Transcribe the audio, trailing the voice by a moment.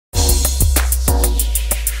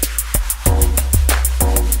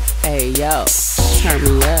yo, turn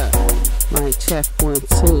me up. Mic check 1, 2.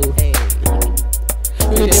 Hey.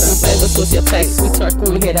 Three different flavors, what's your taste? We twerk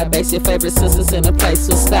when we hear that bass. Your favorite sisters in a place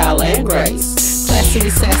with style and grace. Classy,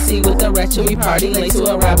 we sassy with the ratchet. We party late to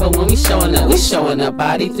a rapper when we showing up.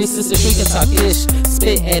 Body 3 sisters, we can talk ish.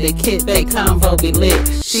 Spit etiquette, they convo be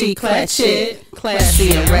lit. She clutch it,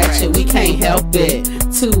 classy and ratchet. We can't help it.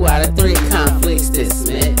 2 out of 3 conflicts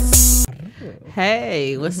dismissed.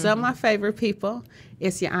 Hey, what's up, my favorite people?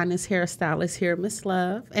 It's your honest hairstylist here, Miss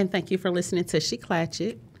Love, and thank you for listening to She Clutch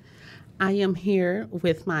It. I am here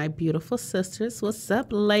with my beautiful sisters. What's up,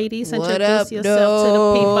 ladies? What Introduce up, yourself to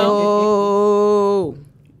the people.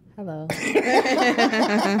 Hello.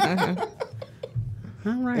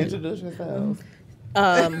 All right. Introduce yourself.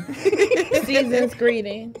 Season's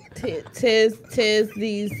greeting. Tis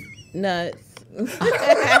these nuts.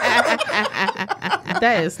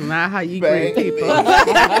 That is not how you greet people.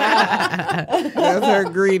 That's her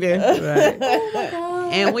greeting. Right.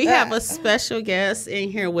 And we have a special guest in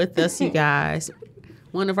here with us, you guys.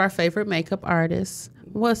 One of our favorite makeup artists.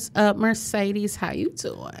 What's up, Mercedes? How you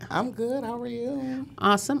doing? I'm good. How are you?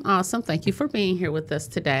 Awesome, awesome. Thank you for being here with us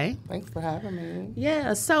today. Thanks for having me.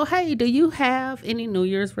 Yeah. So, hey, do you have any New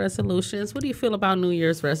Year's resolutions? What do you feel about New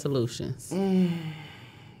Year's resolutions?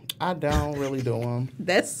 I don't really do them.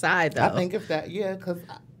 That's side, though. I think if that, yeah, because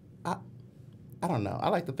I don't know. I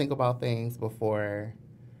like to think about things before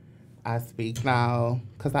I speak now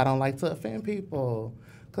because I don't like to offend people.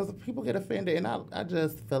 Because people get offended, and I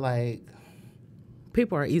just feel like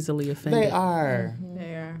people are easily offended. they are. Mm-hmm.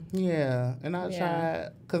 They are. Yeah, and I try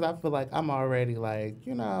because I feel like I'm already like,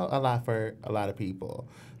 you know, a lot for a lot of people.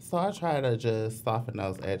 So I try to just soften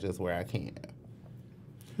those edges where I can.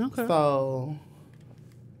 Okay. So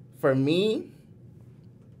for me,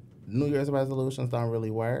 New Year's resolutions don't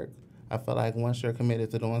really work. I feel like once you're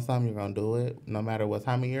committed to doing something, you're going to do it, no matter what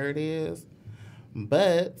time of year it is.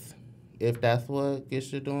 But if that's what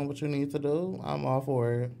gets you doing what you need to do, I'm all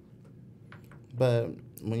for it. But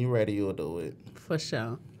when you're ready, you'll do it. For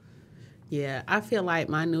sure. Yeah, I feel like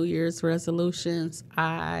my New Year's resolutions,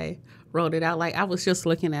 I wrote it out. Like, I was just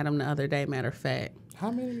looking at them the other day, matter of fact.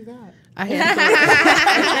 How many you got? I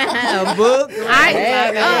had A book.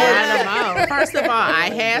 First of all, I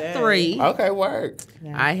had 3. Okay, work.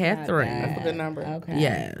 I had 3. That's a good number. Okay.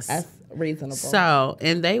 Yes. That's reasonable. So,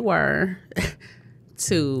 and they were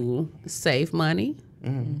to save money,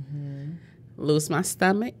 lose my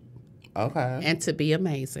stomach, Okay. and to be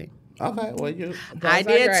amazing. Okay, well, I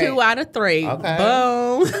did great. 2 out of 3. Okay. Boom.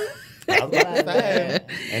 I was about to say.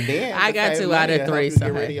 And then I got save 2 out money, of it'll 3. help you So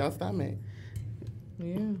get rid of hey, your stomach.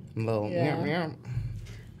 Yeah. Little Yeah. meow.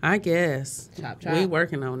 I guess Chop, chop. we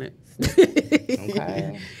working on it.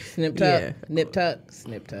 Okay. Snip tuck. Yeah. Nip tuck.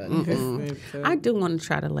 Snip tuck. Snip tuck. I do want to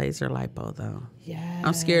try the laser lipo though. Yes.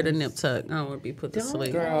 I'm scared of nip tuck. I don't want to be put to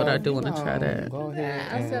sleep, Girl, but I do you want to try know, that. Go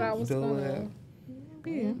ahead. I said I was do gonna. it.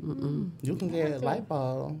 Yeah. You can get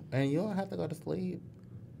lipo, and you don't have to go to sleep.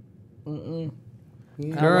 Mm-mm.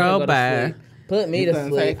 You I Girl, wanna go to bye. sleep. Put me You to couldn't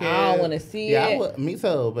sleep. take I it. don't want to see Yeah, it. me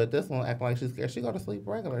too. But this one acting like she's scared. She go to sleep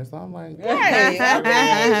regular, so I'm like, Hey,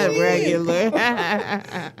 okay. Regular.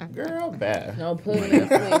 girl, bad. No, put me to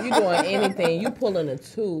sleep. You doing anything. You pulling a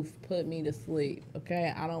tooth, put me to sleep.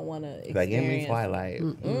 Okay? I don't want to experience. Like, give me Twilight.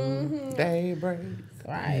 Mm-hmm. Daybreak.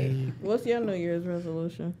 Right. What's your New Year's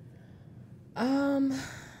resolution?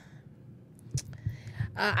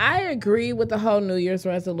 I agree with the whole New Year's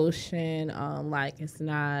resolution. Like, it's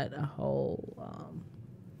not a whole...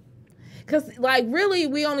 Because, like, really,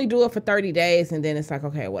 we only do it for 30 days, and then it's like,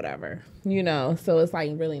 okay, whatever. You know? So it's,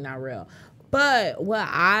 like, really not real. But what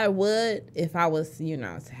I would, if I was, you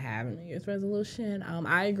know, to have a New Year's resolution,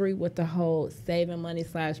 I agree with the whole saving money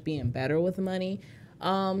 / being better with money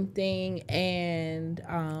thing. And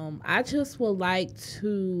I just would like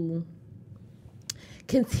to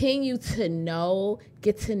continue to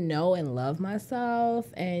get to know and love myself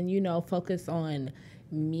and, you know, focus on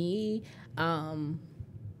me.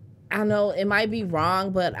 I know it might be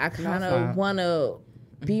wrong, but I kind of want to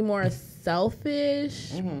be more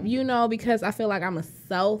selfish, you know, because I feel like I'm a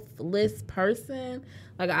selfless person.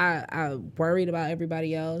 Like I worried about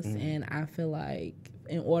everybody else, and I feel like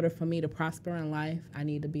in order for me to prosper in life, I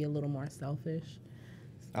need to be a little more selfish.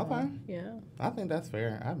 So, Okay. Yeah. I think that's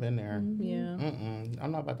fair. I've been there. Yeah.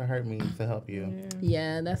 I'm not about to hurt me to help you.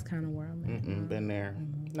 Yeah, that's kind of where I'm at. now. Been there.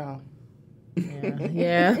 No. Yeah.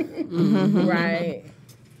 Yeah. Right.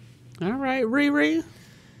 All right, Riri.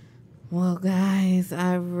 Well, guys,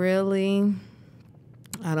 I don't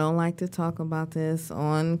like to talk about this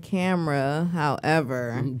on camera.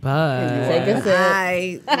 However, But Take a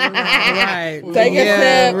sip. right. Take a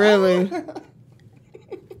sip. really.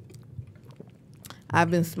 I've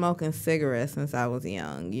been smoking cigarettes since I was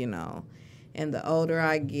young, you know. And the older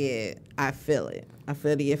I get, I feel it. I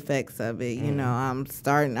feel the effects of it. You know, I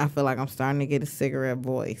feel like I'm starting to get a cigarette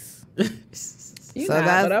voice. You so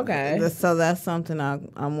that's okay. So that's something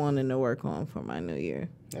I'm wanting to work on for my new year.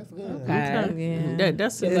 That's good. Okay. Yeah.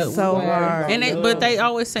 That's a it's good so one. hard. But they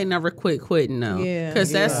always say never quitting though. Yeah.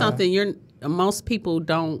 Because that's something most people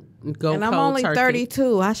don't go and cold I'm only turkey.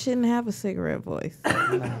 32. I shouldn't have a cigarette voice.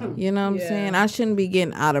 You know what I'm saying? I shouldn't be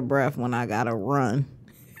getting out of breath when I gotta run.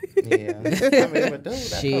 Yeah. I mean, but dude,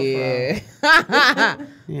 Shit.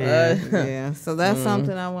 Yeah. So that's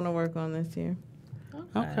something I want to work on this year.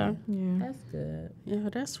 Okay. Yeah. That's good. Yeah,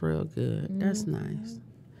 that's real good. That's nice.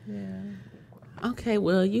 Yeah. Okay,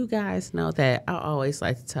 well, you guys know that I always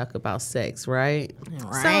like to talk about sex, right? So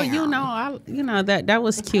that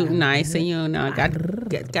was cute and nice, and I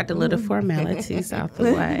got the little formalities out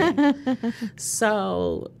the way.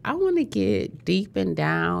 So I want to get deep and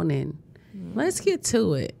down, and let's get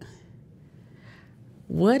to it.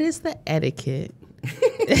 What is the etiquette?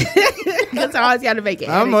 Because I always got to make it.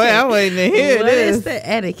 I'm waiting to hear What this. is the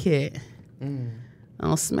etiquette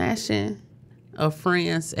on smashing a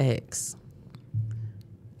friend's ex?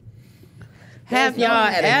 Have y'all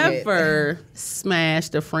ever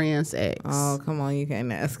smashed a friend's ex? Oh, come on, you can't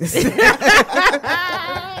ask us.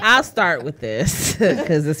 I'll start with this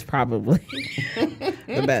because it's probably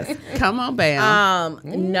the best. Come on, Bam.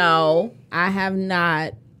 No, I have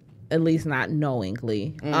not. At least not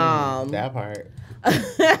knowingly. that part.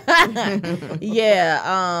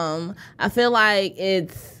 Yeah. I feel like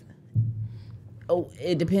it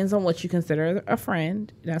depends on what you consider a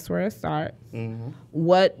friend. That's where it starts.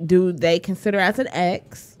 What do they consider as an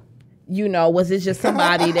ex? You know, was it just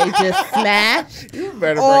somebody they just smashed? You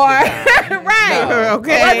better Or break it down. right? No.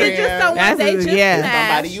 Okay. Was it just someone they just smashed?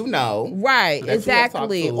 Somebody you know. Right, that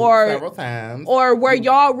exactly. You have talked to several times. Or were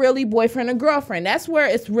y'all really boyfriend and girlfriend? That's where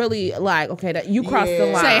it's really like, okay, that you crossed the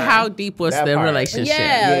line. Say, how deep was That the part. relationship?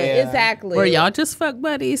 Yeah, exactly. Were y'all just fuck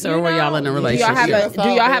buddies, or were y'all in a Do y'all relationship? have a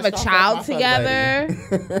Don't fuck child my together?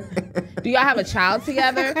 Do y'all have a child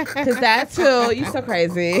together? Because that too, you so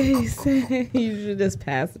crazy. You should just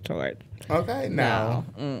pass the torch. Okay, no.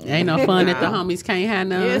 Ain't no fun if the homies can't have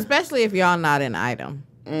none. Yeah, especially if y'all not an item.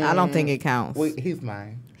 I don't think it counts. He's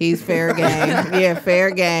mine. He's fair game. Yeah,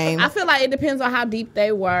 fair game. I feel like it depends on how deep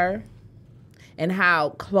they were and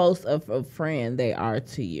how close of a friend they are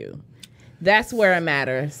to you. That's where it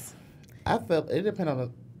matters. I feel it depends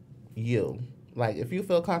on you. Like, if you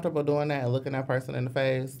feel comfortable doing that and looking that person in the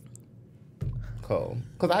face, cool.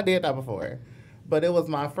 Because I did that before. But it was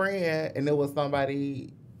my friend, and it was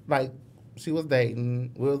somebody, like, she was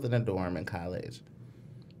dating. We was in a dorm in college.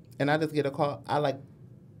 And I just get a call. I,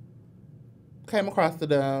 came across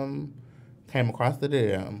them. I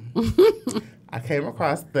came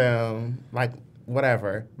across them,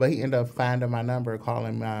 whatever. But he ended up finding my number,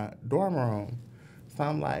 calling my dorm room. So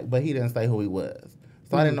I'm like, but he didn't say who he was.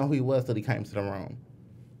 So I didn't know who he was till he came to the room.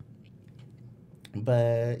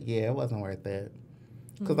 But, yeah, it wasn't worth it.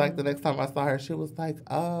 Because, the next time I saw her, she was like,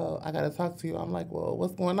 oh, I got to talk to you. I'm like, well,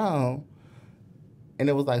 what's going on? And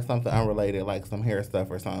it was, something unrelated, some hair stuff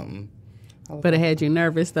or something. But it had you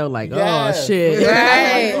nervous, though, yes. Oh, shit.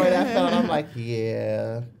 Right. I'm like,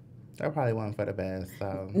 yeah, that probably wasn't for the best.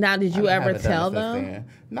 So Now, did you ever tell them?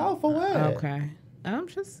 No, for what? Okay. I'm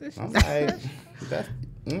like, that's,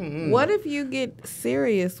 What if you get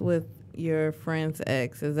serious with your friend's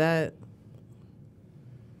ex? Is that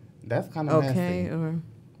that's kind of okay? messy. Or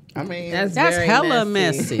I mean, That's That's very hella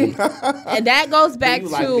messy. and that goes back Do you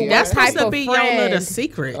to like the what That's type supposed to of be your little friend.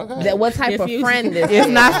 secret. okay. What type If of you- friend this it's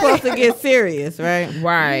is. not supposed to get serious, right?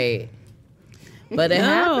 Right. But it No,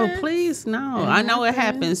 happens. please, no. I know it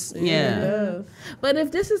happens. Yeah. But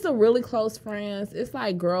if this is a really close friends, it's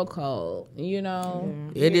like girl code, you know?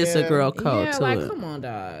 It is a Yeah. girl code Yeah, to like, it. come on,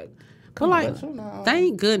 dog. But But you know,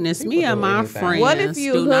 thank goodness, People me and do my anything. friends What if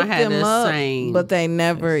you do not hooked have them the up, same. but they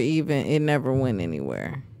it never went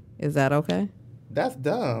anywhere? Is that okay? that's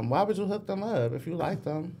dumb. Why would you hook them up if you like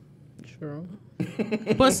them? True.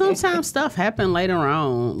 But sometimes stuff happened later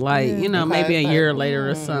on, maybe a year later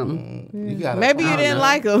or something. You got Maybe you didn't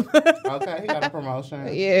like him. Okay, he got a promotion.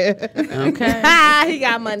 Yeah. Okay. He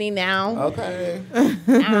got money now. Okay.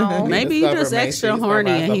 Ow. Maybe he just Discovered extra Macy's,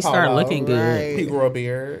 horny and he Polo. started looking good. He grew a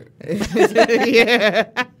beard. Yeah.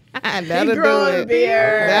 That'll grew do a it.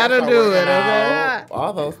 beard. That'll do it, okay?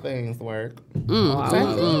 All those things work.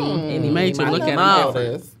 And he made you I look never at know him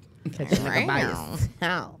different. this. Catch a nigga by his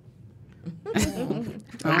tail.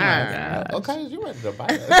 Oh my God. Okay, you ready to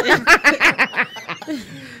bite us?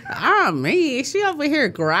 Oh man, she over here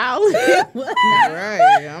growling.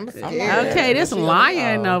 Right. I'm scared. Okay, this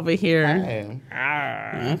lion over here. Hey,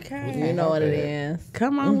 Okay. You know what it is.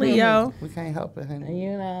 Come on, Leo. we can't help it, honey.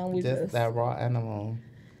 You know, we Just just that raw animal.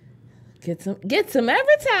 get some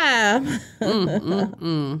every time.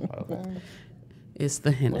 Okay. It's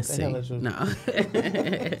the Hennessy. hell is you- No.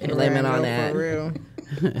 Blame it on that. For real.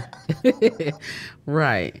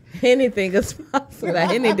 Right. Anything is possible.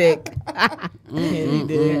 Any dick. Any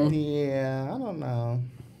dick. Yeah, I don't know.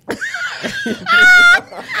 You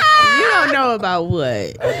don't know about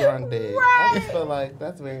what? A drunk dick. I just feel like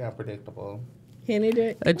that's very unpredictable. Any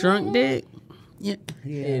dick. A drunk dick? Yeah.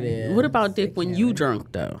 It is. What about dick when you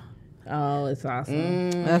drunk though? Oh, it's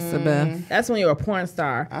awesome. That's the best. That's when you're a porn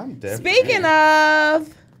star. I'm different. Speaking of,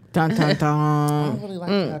 Dun dun I dun. don't really like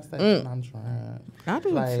to have sex when I'm drunk. I do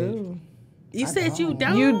Like, too. You said you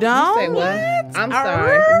don't. You don't? say what? I'm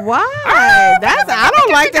sorry. Why? That's I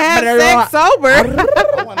don't like to have sex sober.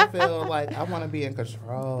 I want to feel like I want to be in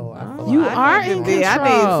control. I feel You like are I in need to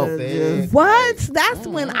control. be sick. What? That's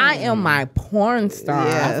when I am my porn star.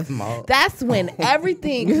 Yes. Smoke. That's when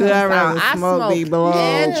everything comes I'd out. rather I smoke be smoke below.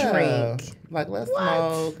 and Yeah. drink. Like, let's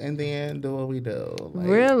smoke and then do what we do. Like,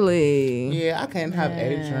 Really? Yeah, I can't have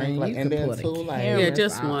a drink. Like, you and could then pull the two, like, camera. Yeah,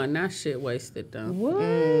 just out. one. That shit wasted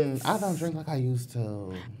though. I don't drink like I used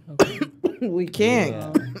to. We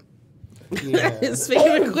can't. Yeah.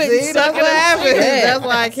 Speaking of quick, See, that's what happens. That's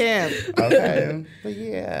why I can't. Okay. But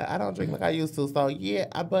yeah, I don't drink like I used to. So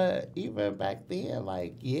yeah, but even back then,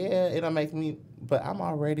 like, yeah, it'll make me, but I'm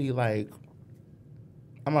already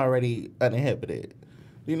uninhibited.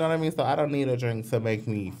 You know what I mean? So I don't need a drink to make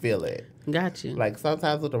me feel it. Got you. Like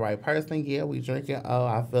sometimes with the right person, yeah, we drinking. Oh,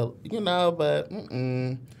 I feel, but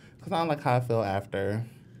because I don't like how I feel after.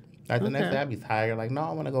 Like the next day, I be tired. Like, no,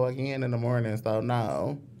 I want to go again in the morning. So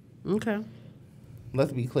no, Okay.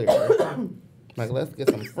 let's be clear. Like, let's get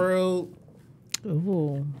some fruit.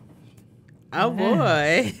 Ooh. Oh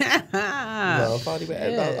boy. Well,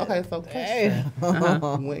 okay, so question.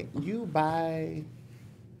 When you buy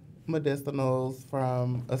medicinals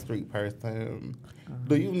from a street person,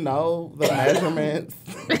 do you know the measurements?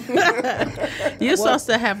 You're supposed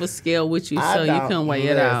to have a scale with you I so you don't can weigh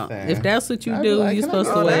it out. listen. If that's what you I'd be do, like, you're can I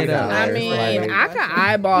supposed go to weigh it down out. there? I mean, Like, I can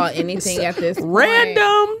eyeball anything at this point.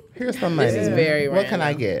 Random. Here's some money. is very What can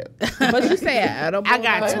I get? But you say an edible? I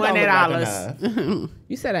got It don't look like $20.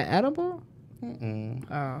 You said an edible? Mm-mm.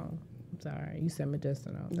 Oh, I'm sorry. You said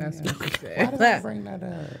medicinal. That's what you Why did I said. bring that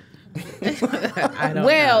up? I don't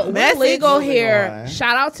Well, know. we're legal moving here. on.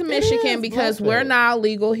 Shout out to Michigan is, because bless we're it. now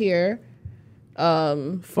legal here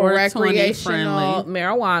for 420 recreational friendly.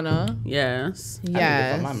 marijuana. Yes. I need to put my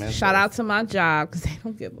Yes. mental. Shout out to my job because they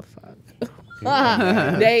don't give a fuck.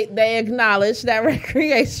 they acknowledge that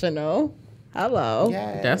recreational. Hello.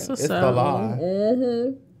 Yeah, That's what's it's the up. law.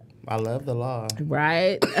 Mm-hmm. I love the law.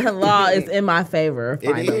 Right. Law is in my favor. It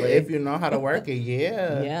Finally. is. If you know how to work it,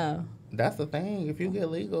 yeah. Yeah. That's the thing. If you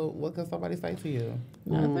get legal, what can somebody say to you?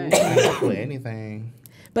 Nothing. With anything.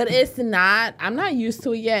 But it's not. I'm not used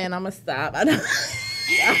to it yet, and I'm gonna stop. I'm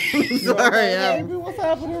sorry. Baby, what's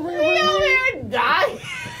happening? over here dying.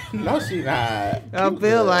 No, she not. I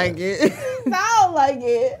feel like it. Sound like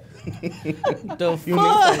it. The You need some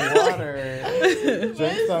water.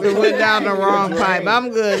 Drink some. It went down the wrong pipe. I'm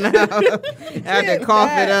good now. I had to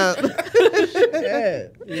cough it up.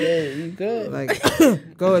 Yeah, you good. Like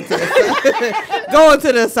go into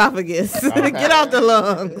the esophagus. Okay. Get out the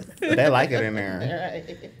lungs. They like it in there.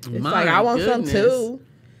 It's like I want some too.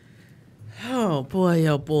 Oh boy,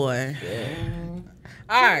 oh boy.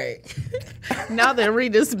 All right. Now that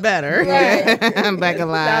Rita's better. I'm back Now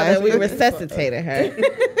alive. that we resuscitated her.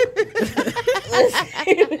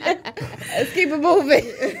 Let's keep it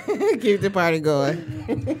moving. Keep the party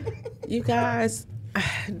going. You guys,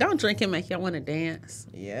 don't drink and make y'all want to dance.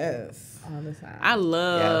 Yes. All the time. I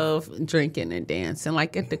love drinking and dancing.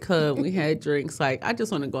 Like at the club, we had drinks. Like I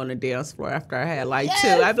just want to go on the dance floor after I had like two.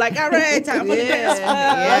 I'd be like, all right, time for the dance floor.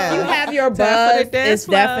 Once you have your Time for buzz, the dance it's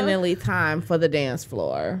floor. definitely time for the dance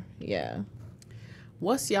floor. Yeah.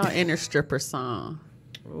 What's y'all inner stripper song?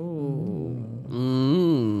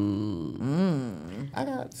 I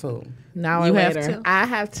got two. Now You or have later. to? I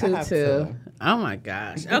have two I have too. two. Oh my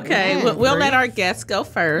gosh. Okay, we'll let our guests go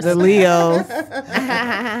first. The Leos.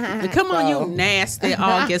 Come on, you nasty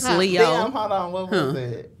August Damn, Leo. hold on. What was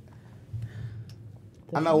it?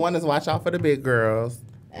 I know one is watch out for the big girls,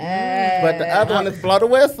 but the other one is blow the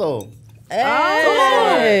whistle.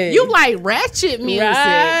 Hey. You like ratchet music.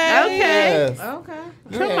 Right. Okay. Yes. Okay.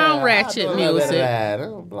 Come on, ratchet I'll do a little bit of music.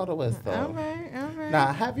 that. Blow blow the whistle. All right.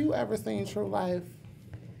 Now, have you ever seen True Life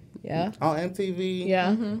Yeah. on MTV?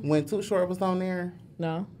 Yeah. When Too Short was on there?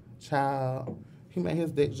 No. Child, he made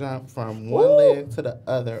his dick jump from one leg to the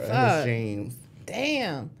other of his jeans.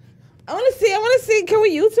 Damn. I want to see. Can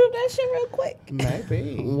we YouTube that shit real quick?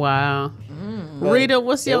 Maybe. Wow. But Rita,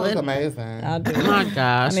 what's it your was amazing. I'll do Oh my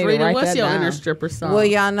gosh. I need to Rita, write what's that your down. inner stripper song? Well,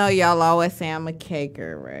 y'all know y'all always say I'm a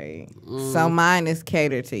caker, right? So mine is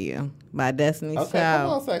Cater to You by Destiny's Okay, come on,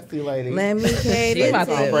 Child. sexy lady. Let me cater She about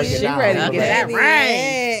to to you. break it she down. ready to Okay. get that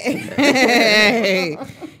right. Hey.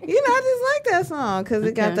 You know, I just like that song because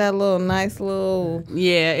it got Okay. that little nice little.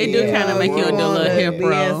 Yeah, it do kind of make you do a little wanna hip be in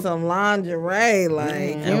roll. some lingerie, like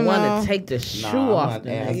And you want know. to take the shoe I'm off not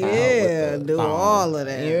the ass nigga. out Yeah, with the do thong. all of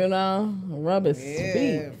that. You know, rub his Yeah,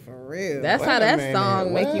 feet. for real. That's Wait how a that minute,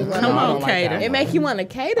 song make you what? want Come I on, don't like Cater. that It make one. you want to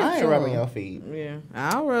cater I ain't to rubbing him. your feet. Yeah,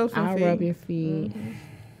 I'll rub some I'll feet. rub your feet.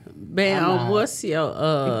 Bam, what's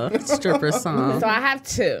your stripper song? So I have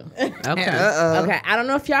two. Okay. Okay, I don't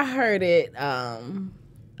know if y'all heard it.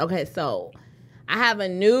 Okay, so I have a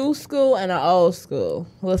new school and an old school.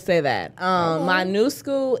 We'll say that. My new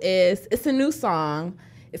school it's a new song.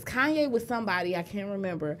 It's Kanye with somebody, I can't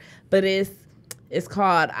remember, but it's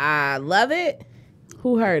called I Love It.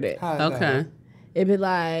 Who heard it? How is Okay. that? It'd be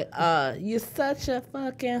like, you're such a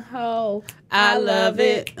fucking hoe. I love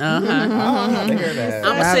it. Uh-huh. I don't have to hear that.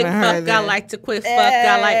 I'm a I sick haven't heard fuck. I that. like to quit fuck.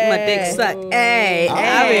 I like my dick suck. Hey, Oh,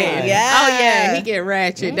 hey. yeah. Oh, yeah. He get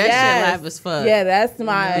ratchet. That Yes. shit live as fuck. Yeah, that's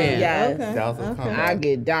my, Yeah. yes. Okay. That was a comeback. I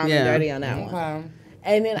get down Yeah. and dirty on that one. Okay.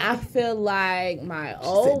 And then I feel like my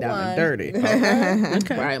old one, dirty.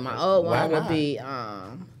 right? My old Why one would not? be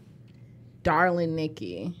 "Darling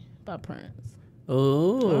Nikki" by Prince.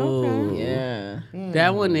 Ooh. Yeah,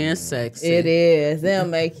 That one is sexy. it is. They'll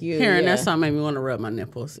make you Hearing yeah. that song made me want to rub my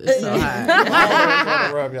nipples. It's so hot. Always want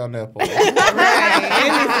to rub your nipple.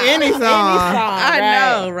 Any song. I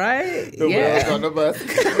know, right? The Yeah. wheels on the bus.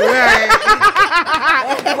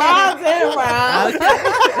 Round and round.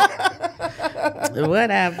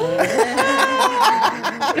 Whatever.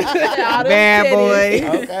 All them Bad titties.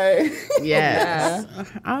 boy. Okay. Yes.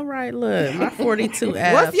 All right, look. My 42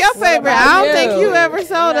 F. What's your favorite? about I don't you? think you ever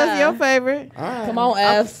told us Yeah. your favorite. Come on,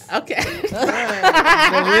 F. Okay.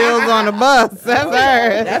 The wheels on the bus. That's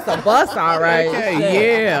her. That's a bus, all right.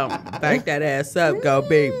 Okay, yeah. Back that ass up. Go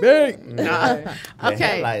big, big. The Okay,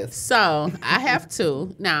 headlights. so I have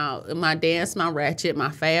two. Now, my dance, my ratchet, my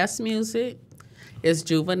fast music is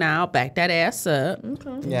Juvenile. Back that ass up.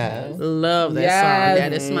 Yes. Love that Yes. song.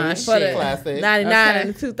 That is my For the shit. Classic. 99 Okay. and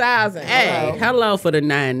the 2000. Hey, hello for the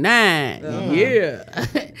 99. Yeah.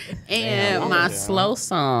 And Damn, my yeah. slow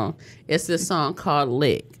song is this song called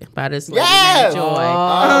Lick by this lady Yes! named Joy.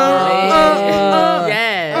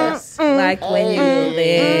 Yes. Like when you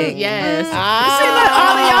live. Yes. Ah. See, look,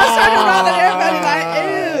 all of y'all talking about it. Everybody like,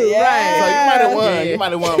 ew. Yeah. Right. So you might have won. You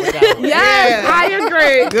might have won with that one. Yes, I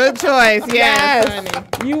agree. Good choice. Yes. Yes,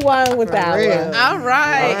 you won with that real. one. All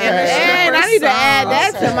right. And I need to add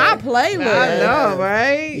that to my playlist. I know,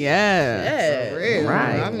 right? Yes. For real.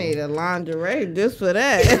 Right. I need a lingerie just for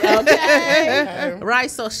that. Okay. Right,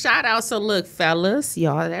 so shout out. So look, fellas,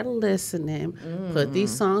 y'all that are listening, put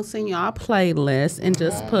these songs in y'all playlist and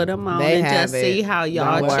just put them on They and have just see it. how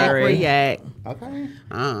y'all Don't chick worry. react. Okay.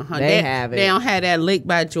 They have it. They don't have that Lick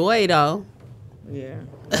by Joy though. Yeah.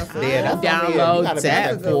 Yeah, that's Download you gotta be that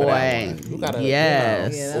sensitive for that boy. one. You gotta,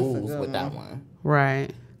 Yes. Yeah, you that's a know, ooze good with that one. one. Right.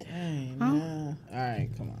 Dang, nah. All right,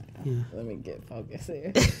 come on. Let me get focused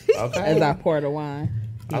here. Okay. As I pour the wine.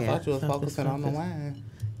 I Yeah, thought you was focus, focusing on the wine.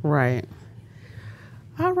 Right.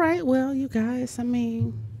 All right. Well, you guys, I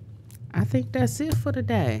mean, I think that's it for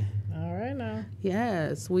today. All right now.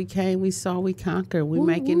 Yes, we came, we saw, we conquered. We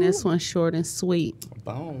making this one short and sweet.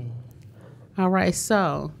 Boom. All right,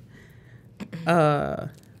 so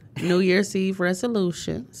New Year's Eve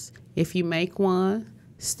resolutions. If you make one,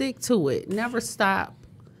 stick to it. Never stop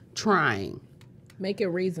trying. Make it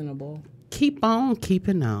reasonable. Keep on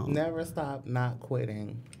keeping on. Never stop not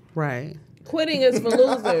quitting. Right. Quitting is for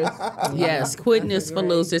losers. Yes, quitting is for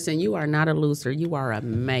losers, and you are not a loser. You are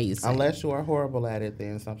amazing. Unless you are horrible at it,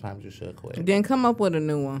 then sometimes you should quit. Then come up with a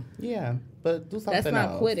new one. Yeah, but do something That's not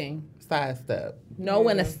else. quitting. Sidestep. Knowing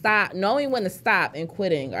when to stop, knowing when to stop and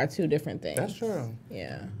quitting are two different things. That's true.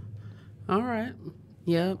 Yeah. All right.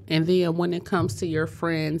 Yep. And then when it comes to your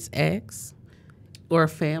friend's ex or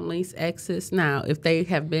family's exes, now if they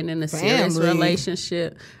have been in a serious Family.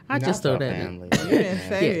 relationship, I Not just throw your that in. family. You didn't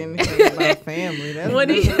say anything about family. That's What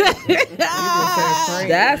do you? you just said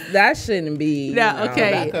friends. That shouldn't be. No,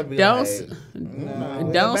 okay. That could be Don't like,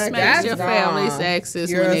 Don't back smash that's your wrong. family's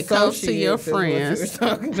exes when it comes to your friends.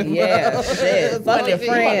 Yeah, shit. Fuck your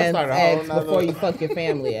friends start a whole ex nother- before you fuck your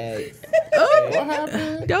family ex. What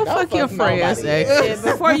happened? Don't fuck your friends' nobody. exes.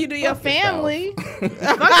 Before you do your family, fuck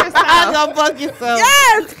I'm yourself. gonna fuck yourself.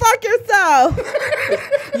 Yes, fuck yourself.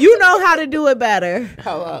 You know how to do it better.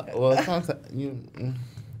 Hello. Well, sometimes you.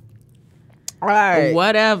 All right.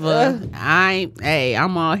 Whatever.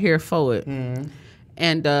 I'm all here for it.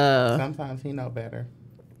 And Sometimes he know better.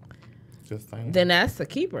 Just saying. Then that's a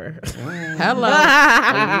keeper.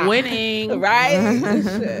 hello. Winning. Right?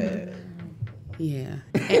 Shit. Yeah.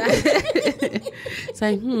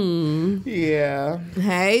 Say, Yeah.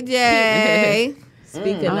 Hey, Jay.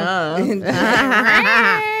 Speaking of.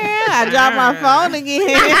 I dropped my phone again.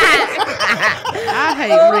 I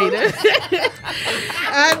hate Rita.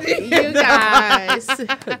 You guys,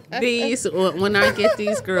 these when I get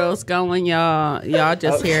these girls going, y'all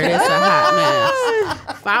just hear this a hot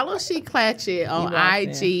mess. Follow She Clatchet on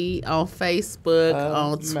IG, on Facebook,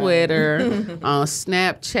 on Twitter, on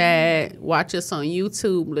Snapchat. Watch us on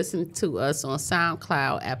YouTube. Listen to us on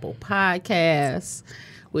SoundCloud, Apple Podcasts.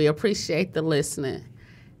 We appreciate the listening.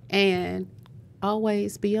 And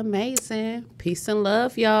always be amazing. Peace and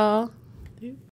love, y'all.